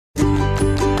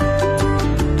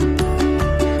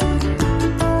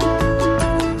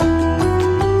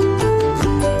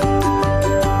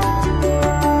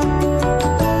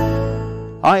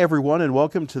Hi, everyone, and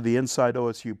welcome to the Inside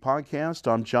OSU podcast.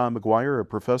 I'm John McGuire, a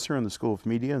professor in the School of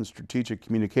Media and Strategic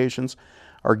Communications.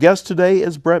 Our guest today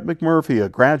is Brett McMurphy, a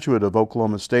graduate of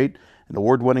Oklahoma State and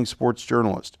award-winning sports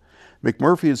journalist.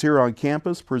 McMurphy is here on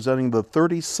campus presenting the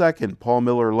 32nd Paul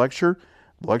Miller Lecture,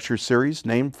 the lecture series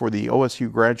named for the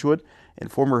OSU graduate and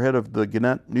former head of the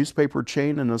Gannett newspaper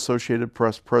chain and Associated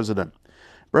Press president.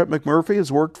 Brett McMurphy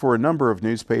has worked for a number of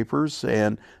newspapers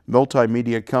and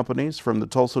multimedia companies, from the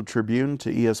Tulsa Tribune to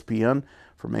ESPN,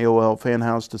 from AOL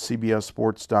Fanhouse to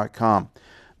CBSSports.com.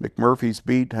 McMurphy's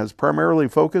beat has primarily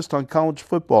focused on college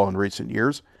football in recent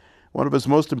years. One of his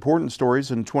most important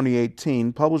stories in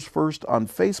 2018, published first on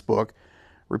Facebook,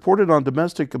 reported on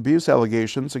domestic abuse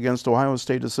allegations against Ohio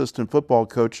State assistant football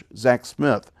coach Zach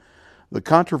Smith. The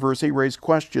controversy raised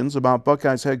questions about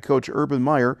Buckeyes head coach Urban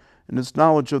Meyer and his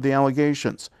knowledge of the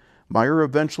allegations. Meyer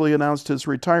eventually announced his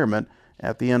retirement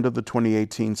at the end of the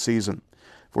 2018 season.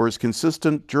 For his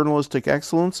consistent journalistic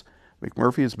excellence,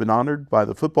 McMurphy has been honored by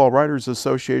the Football Writers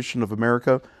Association of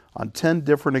America on 10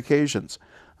 different occasions.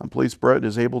 I'm pleased Brett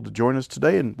is able to join us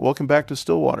today, and welcome back to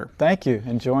Stillwater. Thank you.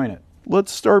 Enjoying it.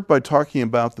 Let's start by talking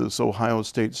about this Ohio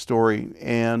State story.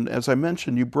 And as I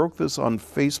mentioned, you broke this on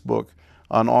Facebook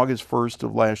on August 1st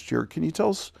of last year. Can you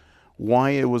tell us why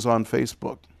it was on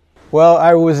Facebook? Well,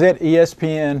 I was at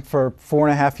ESPN for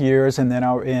 4.5 years, and then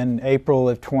in April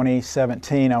of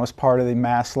 2017, I was part of the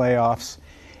mass layoffs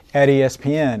at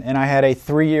ESPN. And I had a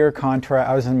 3-year contract.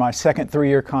 I was in my second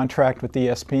 3-year contract with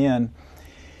ESPN.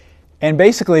 And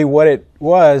basically what it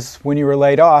was, when you were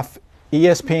laid off,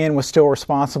 ESPN was still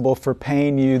responsible for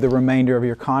paying you the remainder of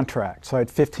your contract. So I had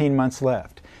 15 months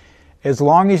left. As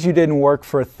long as you didn't work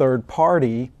for a third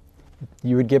party,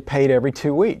 you would get paid every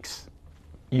 2 weeks.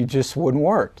 You just wouldn't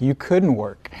work. You couldn't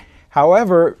work.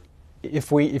 However,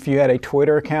 if you had a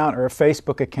Twitter account or a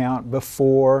Facebook account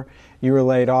before you were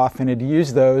laid off and had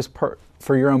used those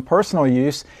for your own personal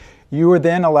use, you were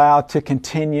then allowed to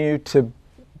continue to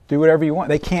do whatever you want.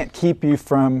 They can't keep you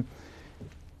from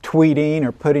tweeting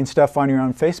or putting stuff on your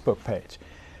own Facebook page.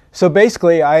 So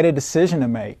basically, I had a decision to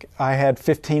make. I had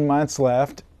 15 months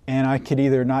left, and I could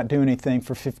either not do anything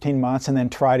for 15 months and then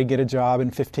try to get a job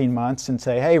in 15 months and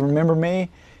say, hey, remember me?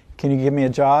 Can you give me a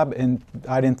job? And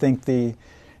I didn't think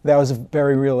that was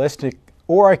very realistic.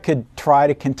 Or I could try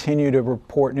to continue to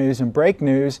report news and break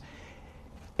news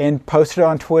and post it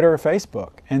on Twitter or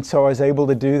Facebook. And so I was able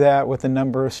to do that with a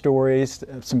number of stories,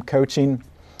 some coaching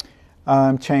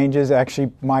changes.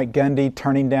 Actually, Mike Gundy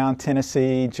turning down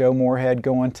Tennessee, Joe Moorhead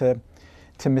going to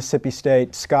Mississippi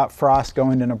State, Scott Frost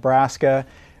going to Nebraska.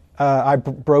 I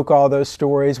broke all those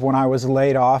stories when I was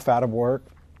laid off out of work.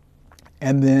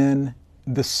 And then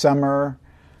the summer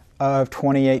of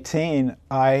 2018,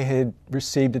 I had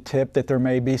received a tip that there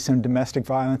may be some domestic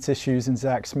violence issues in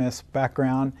Zach Smith's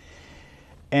background,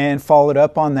 and followed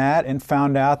up on that and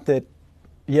found out that,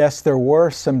 yes, there were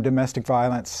some domestic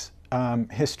violence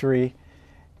history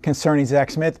concerning Zach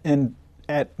Smith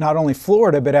at not only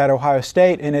Florida but at Ohio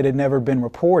State, and it had never been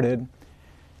reported.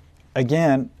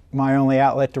 Again, my only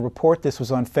outlet to report this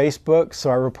was on Facebook, so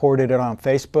I reported it on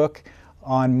Facebook.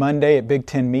 On Monday at Big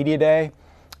Ten Media Day,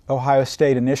 Ohio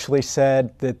State initially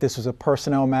said that this was a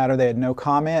personnel matter. They had no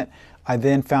comment. I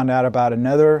then found out about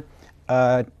another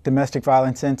domestic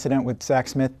violence incident with Zach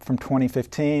Smith from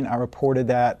 2015. I reported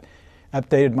that,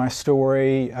 updated my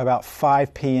story about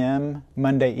 5 p.m.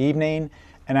 Monday evening.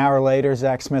 An hour later,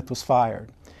 Zach Smith was fired.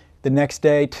 The next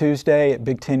day, Tuesday, at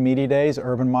Big Ten Media Days,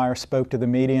 Urban Meyer spoke to the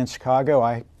media in Chicago.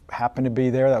 I happened to be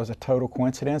there. That was a total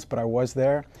coincidence, but I was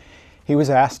there. He was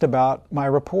asked about my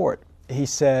report. He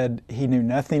said he knew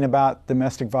nothing about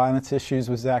domestic violence issues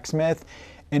with Zach Smith,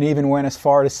 and even went as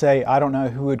far to say, I don't know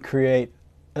who would create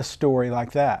a story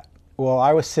like that. Well,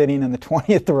 I was sitting in the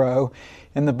 20th row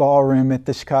in the ballroom at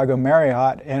the Chicago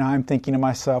Marriott, and I'm thinking to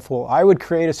myself, well, I would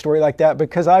create a story like that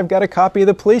because I've got a copy of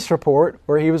the police report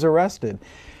where he was arrested.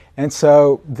 And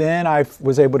so then I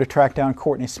was able to track down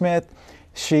Courtney Smith.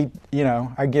 She,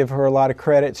 I give her a lot of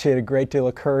credit. She had a great deal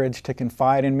of courage to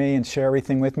confide in me and share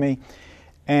everything with me.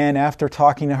 And after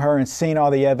talking to her and seeing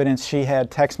all the evidence, she had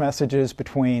text messages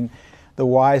between the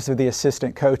wives of the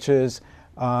assistant coaches,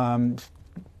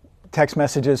 text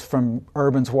messages from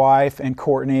Urban's wife and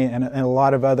Courtney, and a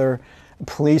lot of other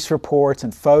police reports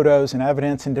and photos and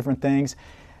evidence and different things.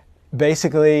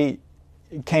 Basically,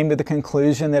 came to the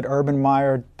conclusion that Urban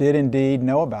Meyer did indeed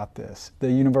know about this.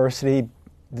 The university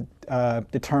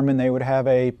determined they would have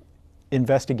a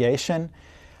investigation.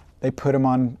 They put him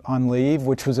on leave,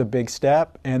 which was a big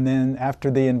step. And then after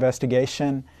the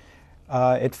investigation,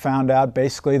 it found out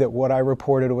basically that what I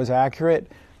reported was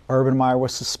accurate. Urban Meyer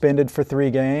was suspended for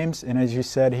 3 games, and as you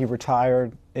said, he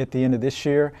retired at the end of this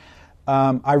year.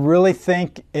 I really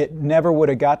think it never would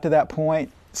have got to that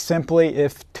point simply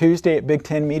if Tuesday at Big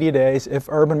Ten Media Days, if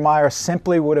Urban Meyer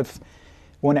simply would have,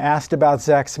 when asked about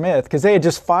Zach Smith, because they had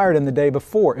just fired him the day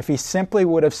before, if he simply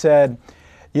would have said,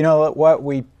 you know what,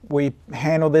 we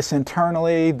handled this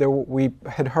internally, we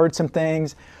had heard some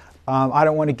things, I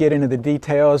don't want to get into the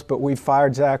details, but we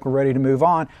fired Zach, we're ready to move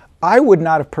on, I would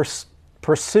not have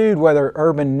pursued whether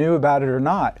Urban knew about it or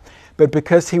not. But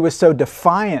because he was so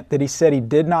defiant that he said he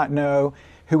did not know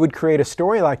who would create a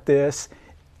story like this,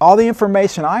 all the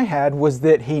information I had was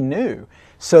that he knew.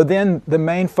 So then the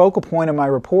main focal point of my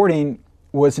reporting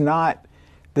was not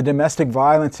the domestic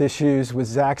violence issues with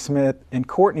Zach Smith and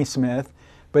Courtney Smith,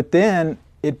 but then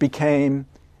it became,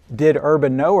 did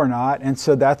Urban know or not? And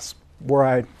so that's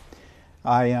where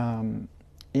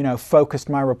I focused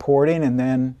my reporting. And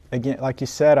then again, like you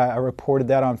said, I reported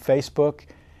that on Facebook,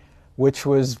 which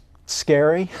was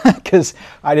scary because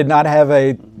I did not have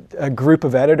a group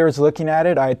of editors looking at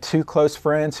it. I had 2 close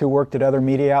friends who worked at other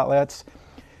media outlets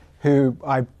who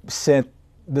I sent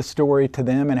the story to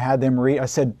them and had them read. I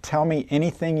said, tell me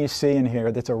anything you see in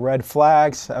here that's a red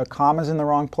flag, commas in the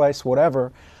wrong place,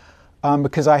 whatever,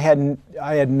 because I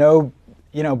had no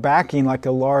backing like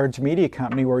a large media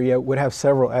company where you would have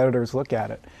several editors look at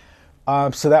it.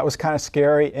 So that was kind of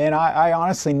scary, and I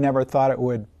honestly never thought it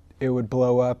would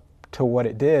blow up to what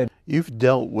it did. You've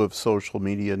dealt with social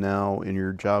media now in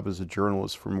your job as a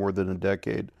journalist for more than a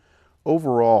decade.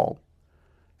 Overall,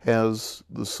 has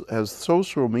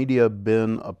social media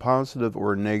been a positive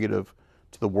or a negative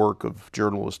to the work of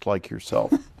journalists like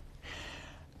yourself?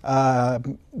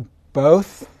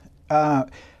 Both.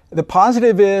 The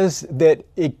positive is that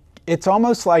it's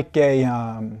almost like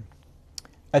a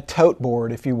tote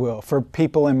board, if you will, for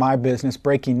people in my business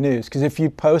breaking news. Because if you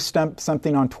post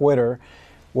something on Twitter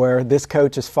where this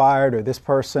coach is fired or this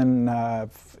person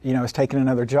is taking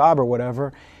another job or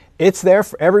whatever, it's there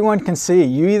for everyone can see.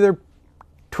 You either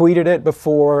tweeted it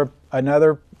before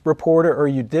another reporter or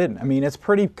you didn't. I mean, it's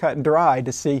pretty cut and dry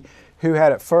to see who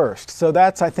had it first. So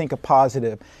that's, I think, a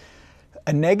positive.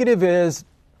 A negative is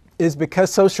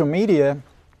because social media,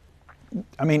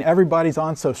 I mean, everybody's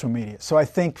on social media. So I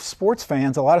think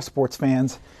a lot of sports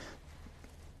fans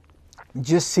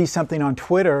just see something on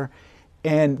Twitter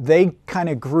and they kind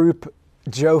of group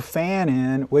Joe Fan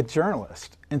in with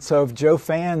journalist. And so if Joe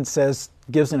Fan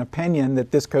gives an opinion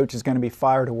that this coach is going to be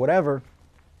fired or whatever,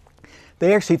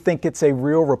 they actually think it's a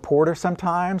real reporter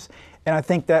sometimes. And I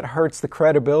think that hurts the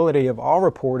credibility of all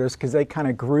reporters because they kind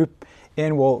of group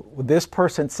in, well, this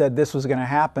person said this was going to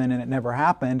happen and it never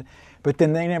happened. But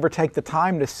then they never take the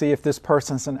time to see if this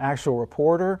person's an actual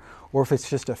reporter or if it's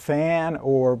just a fan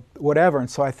or whatever. And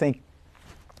so I think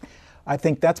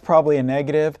that's probably a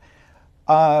negative.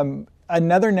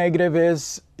 Another negative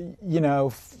is,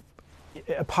 a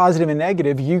positive and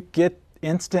negative, you get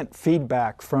instant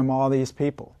feedback from all these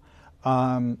people.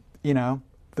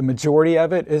 The majority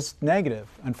of it is negative,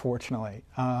 unfortunately.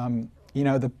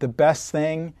 The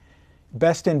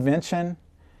best invention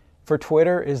for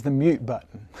Twitter is the mute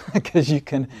button because you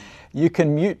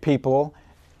can mute people,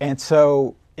 and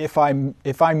so if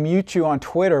I mute you on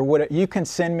Twitter, you can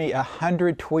send me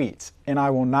 100 tweets and I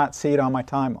will not see it on my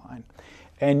timeline.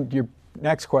 And your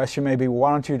next question may be,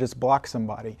 why don't you just block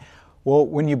somebody? Well,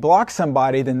 when you block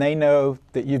somebody, then they know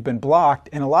that you've been blocked,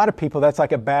 and a lot of people, that's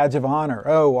like a badge of honor.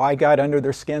 Oh, I got under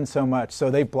their skin so much, so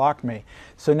they blocked me.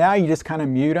 So now you just kind of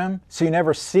mute them, so you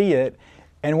never see it.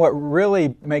 And what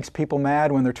really makes people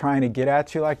mad when they're trying to get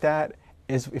at you like that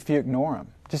is if you ignore them.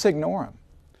 Just ignore them.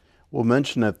 We'll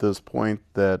mention at this point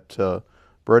that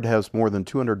Brett has more than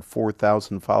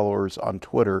 204,000 followers on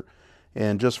Twitter,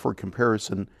 and just for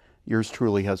comparison, yours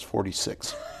truly has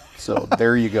 46. So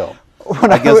there you go.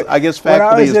 I guess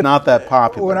faculty is not that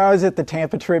popular. When I was at the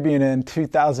Tampa Tribune in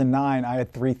 2009, I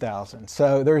had 3,000.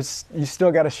 So you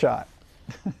still got a shot.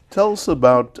 Tell us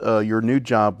about your new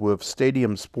job with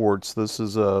Stadium Sports. This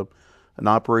is an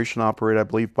operation operated, I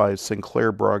believe, by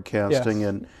Sinclair Broadcasting, yes.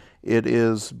 And it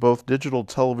is both digital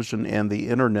television and the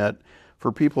internet.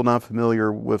 For people not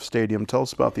familiar with Stadium, tell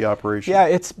us about the operation. Yeah,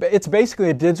 it's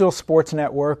basically a digital sports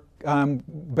network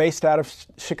based out of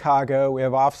Chicago. We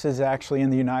have offices actually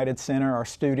in the United Center. Our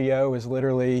studio is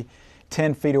literally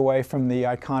 10 feet away from the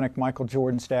iconic Michael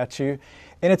Jordan statue.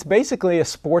 And it's basically a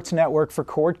sports network for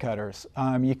cord cutters.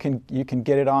 You can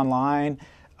get it online.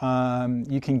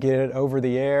 You can get it over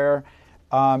the air.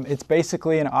 It's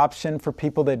basically an option for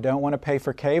people that don't want to pay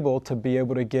for cable to be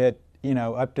able to get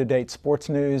up-to-date sports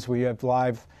news. We have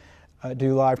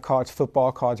do live college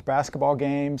football, college basketball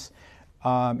games.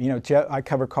 I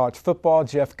cover college football.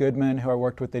 Jeff Goodman, who I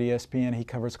worked with at ESPN, he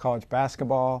covers college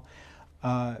basketball.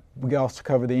 We also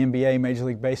cover the NBA, Major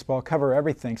League Baseball, cover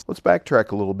everything. Let's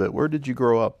backtrack a little bit. Where did you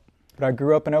grow up? But I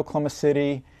grew up in Oklahoma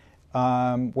City,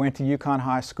 went to Yukon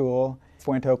High School,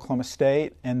 went to Oklahoma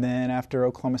State, and then after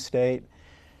Oklahoma State,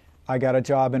 I got a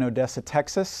job in Odessa,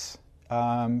 Texas.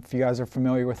 If you guys are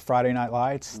familiar with Friday Night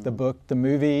Lights, the book, the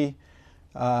movie,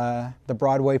 the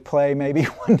Broadway play maybe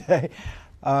one day,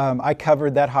 I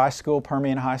covered that high school,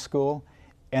 Permian High School,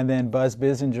 and then Buzz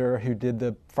Bissinger, who did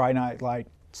the Friday Night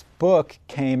Lights book,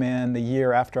 came in the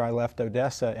year after I left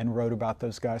Odessa and wrote about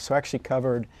those guys. So I actually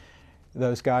covered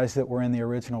those guys that were in the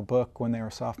original book when they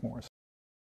were sophomores.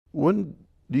 When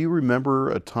do you remember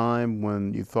a time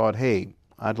when you thought, hey,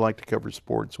 I'd like to cover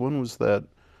sports? When was that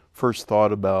first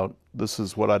thought about this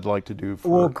is what I'd like to do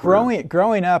for a career?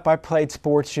 Growing up, I played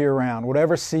sports year-round.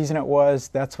 Whatever season it was,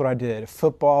 that's what I did.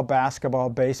 Football, basketball,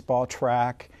 baseball,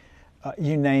 track,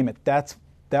 you name it. That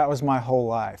was my whole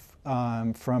life,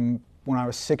 from when I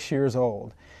was 6 years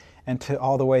old and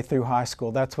all the way through high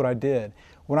school. That's what I did.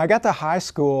 When I got to high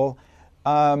school,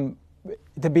 to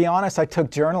be honest, I took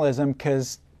journalism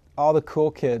because all the cool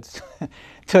kids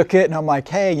took it, and I'm like,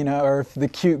 hey, or if the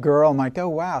cute girl, I'm like, oh,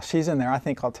 wow, she's in there. I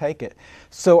think I'll take it.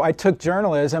 So I took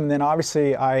journalism. Then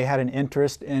obviously I had an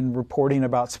interest in reporting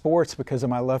about sports because of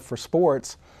my love for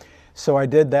sports. So I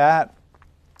did that.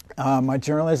 My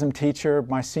journalism teacher,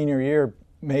 my senior year,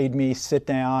 made me sit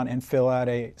down and fill out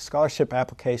a scholarship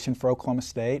application for Oklahoma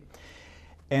State.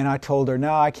 And I told her,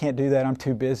 no, I can't do that. I'm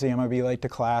too busy. I'm going to be late to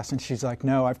class. And she's like,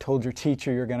 no, I've told your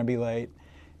teacher you're going to be late.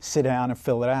 Sit down and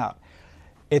fill it out.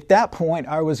 At that point,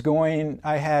 I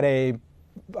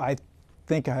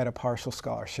think I had a partial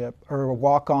scholarship or a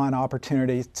walk-on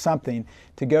opportunity, something,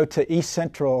 to go to East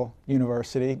Central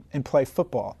University and play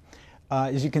football.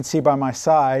 As you can see by my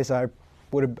size, I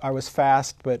was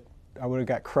fast, but I would have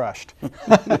got crushed.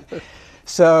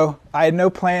 So I had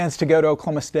no plans to go to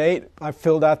Oklahoma State. I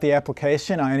filled out the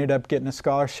application. I ended up getting a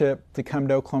scholarship to come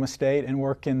to Oklahoma State and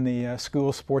work in the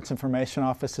school sports information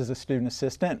office as a student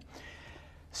assistant.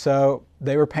 So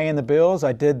they were paying the bills.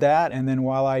 I did that, and then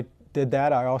while I did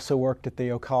that, I also worked at the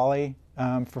Ocali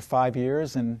for 5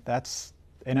 years, and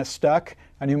it stuck.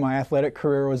 I knew my athletic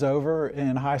career was over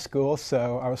in high school,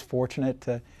 so I was fortunate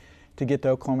to get to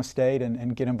Oklahoma State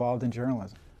and get involved in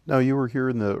journalism. Now, you were here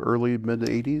in the early,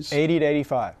 mid-'80s? 80 to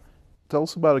 85. Tell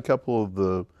us about a couple of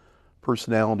the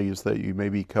personalities that you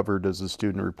maybe covered as a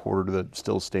student reporter that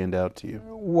still stand out to you.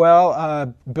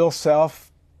 Well, Bill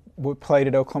Self played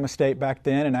at Oklahoma State back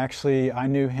then, and actually I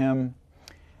knew him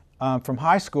from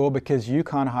high school because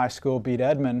Yukon High School beat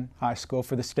Edmond High School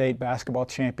for the state basketball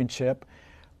championship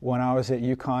when I was at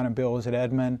Yukon and Bill was at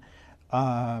Edmond.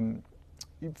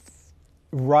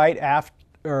 Right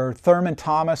after, Thurman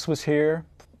Thomas was here.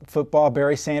 Football,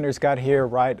 Barry Sanders got here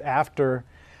right after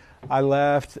I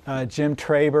left. Jim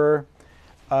Traber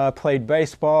played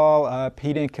baseball.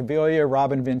 Pete Incaviglia,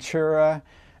 Robin Ventura.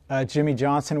 Jimmy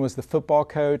Johnson was the football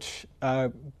coach.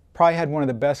 Probably had one of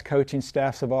the best coaching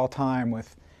staffs of all time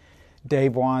with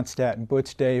Dave Wannstedt and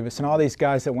Butch Davis and all these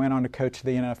guys that went on to coach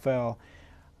the NFL.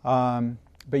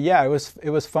 But yeah, it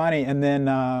was funny. And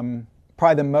then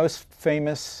probably the most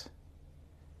famous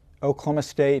Oklahoma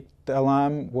State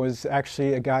alum was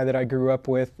actually a guy that I grew up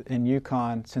with in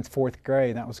Yukon since 4th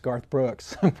grade. That was Garth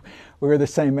Brooks. We were the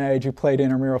same age. We played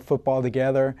intramural football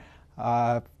together.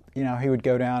 He would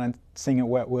go down and sing at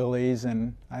Wet Willie's,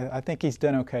 and I think he's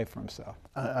done okay for himself.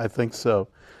 I think so.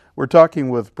 We're talking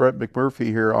with Brett McMurphy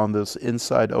here on this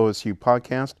Inside OSU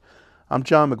podcast. I'm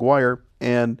John McGuire,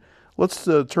 and let's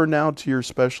turn now to your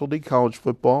specialty, college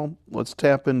football. Let's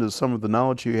tap into some of the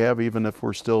knowledge you have, even if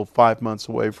we're still 5 months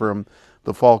away from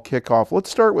the fall kickoff.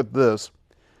 Let's start with this.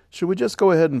 Should we just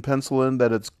go ahead and pencil in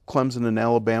that it's Clemson and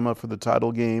Alabama for the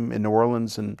title game in New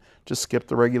Orleans and just skip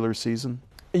the regular season?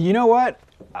 You know what?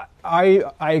 I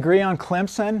agree on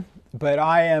Clemson, but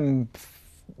I am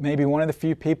maybe one of the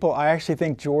few people. I actually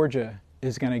think Georgia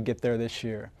is going to get there this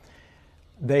year.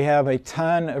 They have a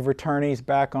ton of returnees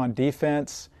back on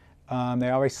defense. They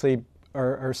obviously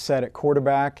are set at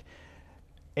quarterback.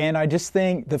 And I just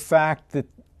think the fact that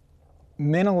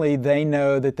mentally they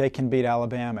know that they can beat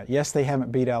Alabama. Yes, they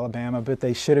haven't beat Alabama, but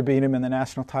they should have beat them in the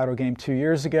national title game 2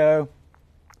 years ago.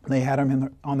 They had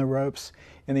them on the ropes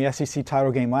in the SEC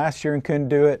title game last year and couldn't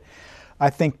do it. I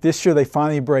think this year they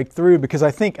finally break through because I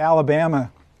think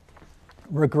Alabama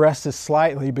regresses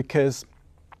slightly because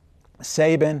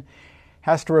Saban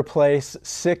has to replace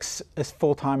 6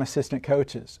 full-time assistant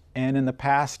coaches. And in the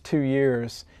past 2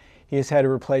 years, He has had to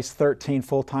replace 13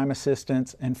 full-time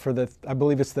assistants, and for I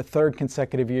believe it's the third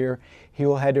consecutive year, he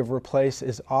will have to replace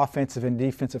his offensive and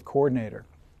defensive coordinator.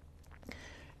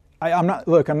 I'm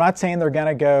not saying they're going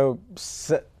to go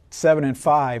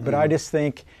 7-5, but I just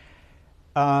think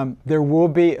there will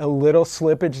be a little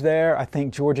slippage there. I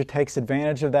think Georgia takes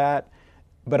advantage of that,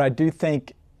 but I do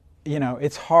think,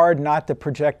 it's hard not to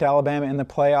project Alabama in the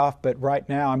playoff, but right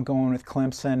now I'm going with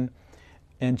Clemson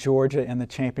and Georgia in the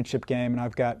championship game, and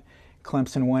I've got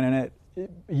Clemson winning it.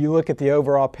 You look at the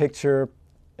overall picture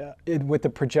with the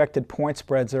projected point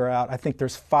spreads that are out, I think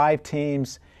there's 5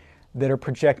 teams that are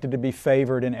projected to be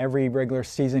favored in every regular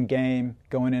season game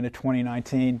going into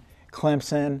 2019.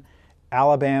 Clemson,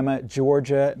 Alabama,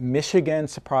 Georgia, Michigan,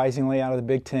 surprisingly, out of the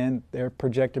Big Ten, they're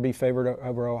projected to be favored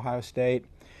over Ohio State.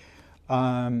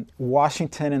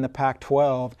 Washington in the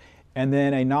Pac-12, and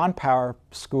then a non-power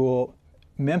school,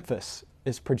 Memphis,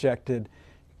 is projected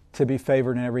to be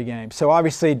favored in every game. So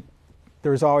obviously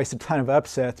there's always a ton of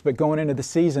upsets, but going into the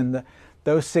season,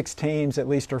 those 6 teams at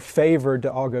least are favored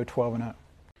to all go 12-0.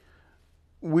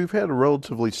 We've had a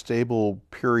relatively stable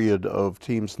period of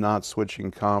teams not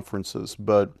switching conferences,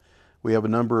 but we have a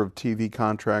number of TV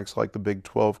contracts like the Big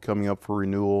 12 coming up for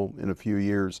renewal in a few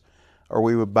years. Are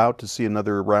we about to see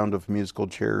another round of musical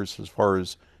chairs as far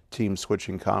as teams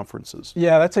switching conferences?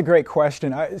 Yeah, that's a great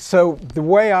question. So the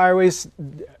way I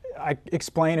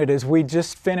explain it is we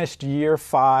just finished year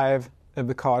 5 of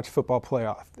the college football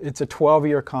playoff. It's a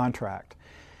 12-year contract.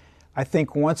 I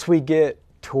think once we get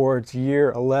towards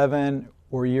year 11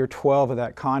 or year 12 of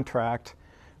that contract,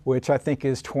 which I think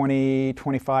is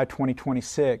 2025,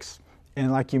 2026,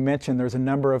 and like you mentioned, there's a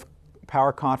number of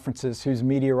power conferences whose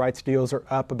media rights deals are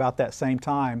up about that same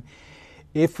time.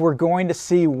 If we're going to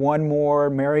see one more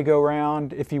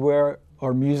merry-go-round, if you will,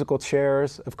 or musical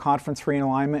chairs of conference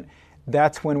realignment,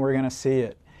 that's when we're going to see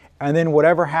it. And then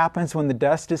whatever happens when the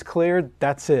dust is cleared,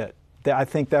 that's it. I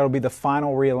think that'll be the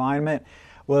final realignment.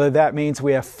 Whether that means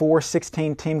we have 4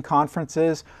 16-team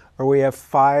conferences, or we have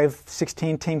 5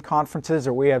 16-team conferences,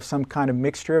 or we have some kind of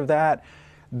mixture of that.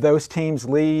 Those teams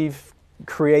leave,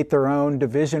 create their own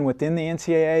division within the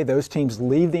NCAA. Those teams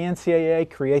leave the NCAA,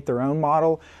 create their own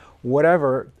model.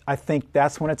 Whatever, I think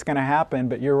that's when it's going to happen.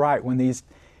 But you're right, when these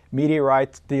media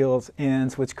rights deals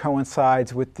ends, which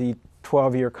coincides with the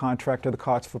 12-year contract of the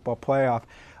college football playoff,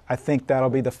 I think that'll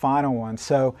be the final one.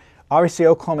 So obviously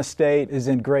Oklahoma State is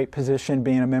in great position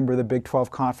being a member of the Big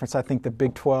 12 conference. I think the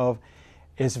Big 12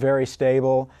 is very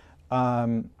stable.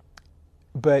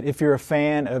 But if you're a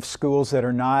fan of schools that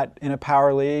are not in a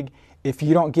power league, if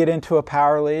you don't get into a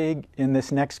power league in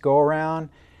this next go-around,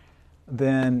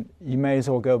 then you may as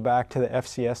well go back to the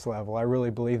FCS level. I really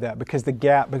believe that, because the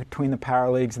gap between the power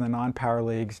leagues and the non-power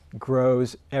leagues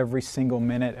grows every single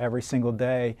minute, every single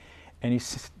day, and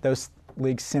those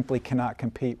leagues simply cannot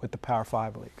compete with the Power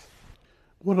 5 leagues.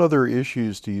 What other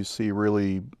issues do you see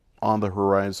really on the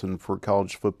horizon for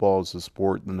college football as a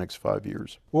sport in the next 5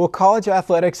 years? Well, college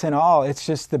athletics in all, it's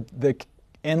just the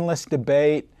endless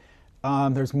debate.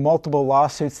 There's multiple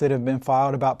lawsuits that have been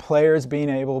filed about players being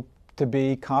able to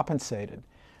be compensated,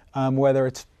 whether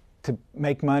it's to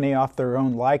make money off their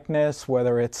own likeness,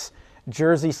 whether it's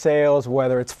jersey sales,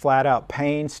 whether it's flat out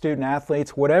paying student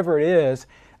athletes, whatever it is,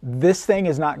 this thing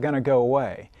is not going to go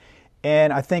away.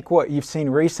 And I think what you've seen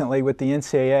recently with the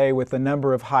NCAA, with a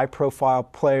number of high-profile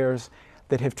players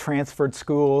that have transferred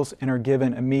schools and are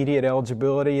given immediate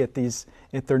eligibility at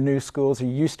their new schools, who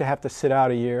used to have to sit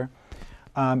out a year.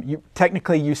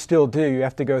 Technically, you still do. You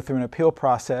have to go through an appeal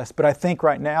process. But I think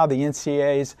right now the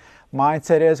NCAA's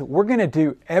mindset is we're going to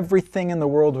do everything in the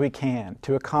world we can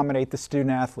to accommodate the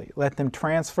student athlete. Let them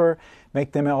transfer,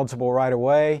 make them eligible right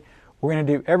away. We're going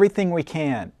to do everything we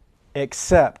can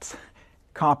except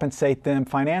compensate them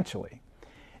financially.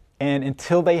 And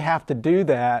until they have to do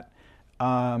that,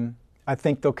 I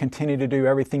think they'll continue to do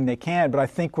everything they can. But I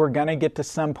think we're going to get to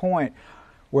some point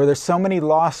where there's so many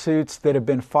lawsuits that have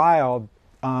been filed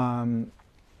and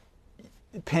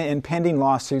pending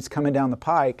lawsuits coming down the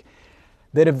pike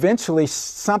that eventually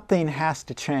something has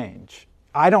to change.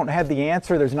 I don't have the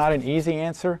answer. There's not an easy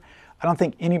answer. I don't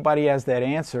think anybody has that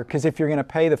answer, because if you're going to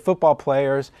pay the football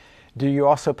players, do you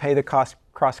also pay the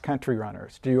cross-country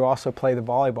runners? Do you also play the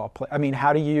volleyball play? I mean,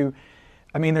 how do you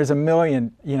 – I mean, there's a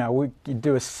million – we could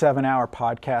do a 7-hour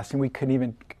podcast and we couldn't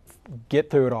even get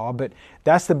through it all. But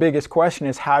that's the biggest question,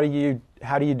 is how do you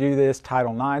do this?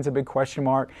 Title IX is a big question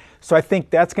mark. So I think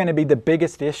that's going to be the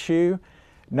biggest issue,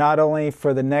 not only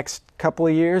for the next couple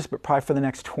of years, but probably for the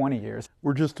next 20 years.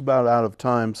 We're just about out of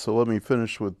time, so let me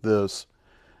finish with this.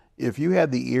 If you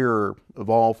had the ear of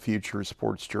all future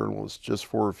sports journalists just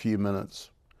for a few minutes,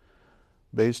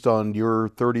 Based on your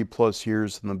 30 plus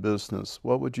years in the business,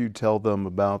 what would you tell them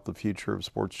about the future of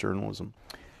sports journalism?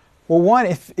 Well, one,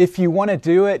 if you want to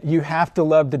do it, you have to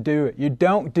love to do it. You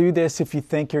don't do this if you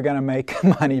think you're going to make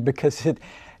money, because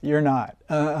you're not.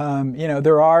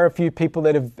 There are a few people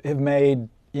that have made,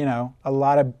 a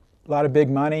lot of big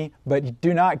money, but you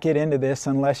do not get into this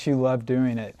unless you love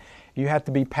doing it. You have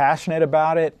to be passionate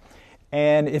about it.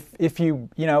 And if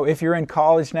you're in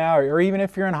college now, or even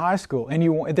if you're in high school,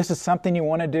 and this is something you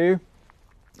want to do,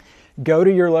 go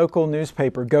to your local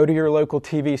newspaper, go to your local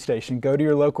TV station, go to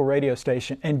your local radio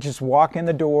station, and just walk in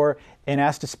the door and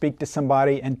ask to speak to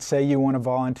somebody and say you want to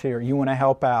volunteer, you want to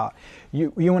help out.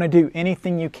 You want to do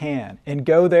anything you can, and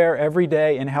go there every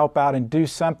day and help out and do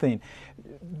something.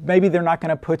 Maybe they're not going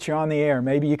to put you on the air.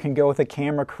 Maybe you can go with a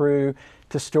camera crew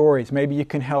to stories. Maybe you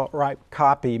can help write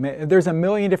copy. There's a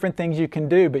million different things you can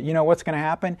do, but you know what's going to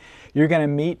happen? You're going to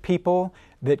meet people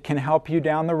that can help you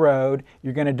down the road.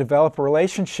 You're going to develop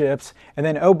relationships, and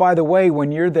then, oh, by the way,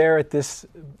 when you're there at this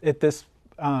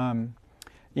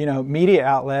media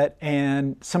outlet,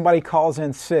 and somebody calls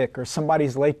in sick, or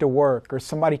somebody's late to work, or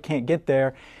somebody can't get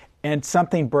there, and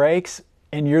something breaks,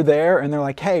 and you're there, and they're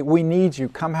like, hey, we need you,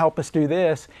 come help us do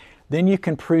this, then you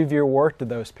can prove your worth to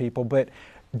those people. But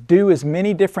do as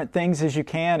many different things as you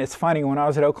can. It's funny, when I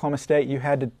was at Oklahoma State, you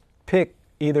had to pick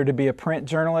either to be a print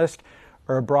journalist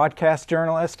or a broadcast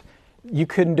journalist. You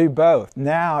couldn't do both.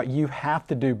 Now you have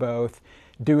to do both.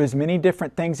 Do as many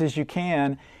different things as you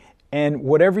can, and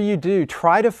whatever you do,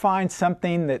 try to find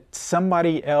something that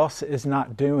somebody else is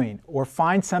not doing, or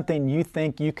find something you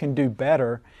think you can do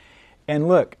better. And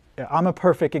look, I'm a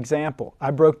perfect example.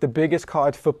 I broke the biggest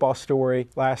college football story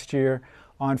last year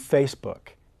on Facebook.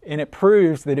 And it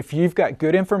proves that if you've got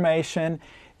good information,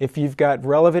 if you've got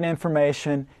relevant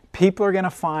information, people are going to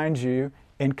find you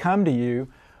and come to you.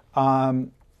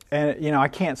 And I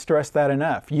can't stress that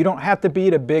enough. You don't have to be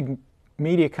at a big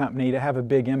media company to have a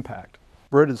big impact.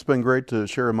 Brett, it's been great to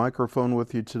share a microphone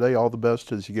with you today. All the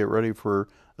best as you get ready for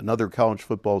another college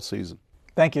football season.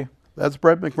 Thank you. That's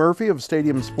Brett McMurphy of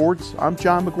Stadium Sports. I'm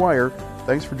John McGuire.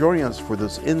 Thanks for joining us for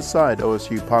this Inside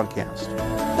OSU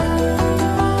podcast.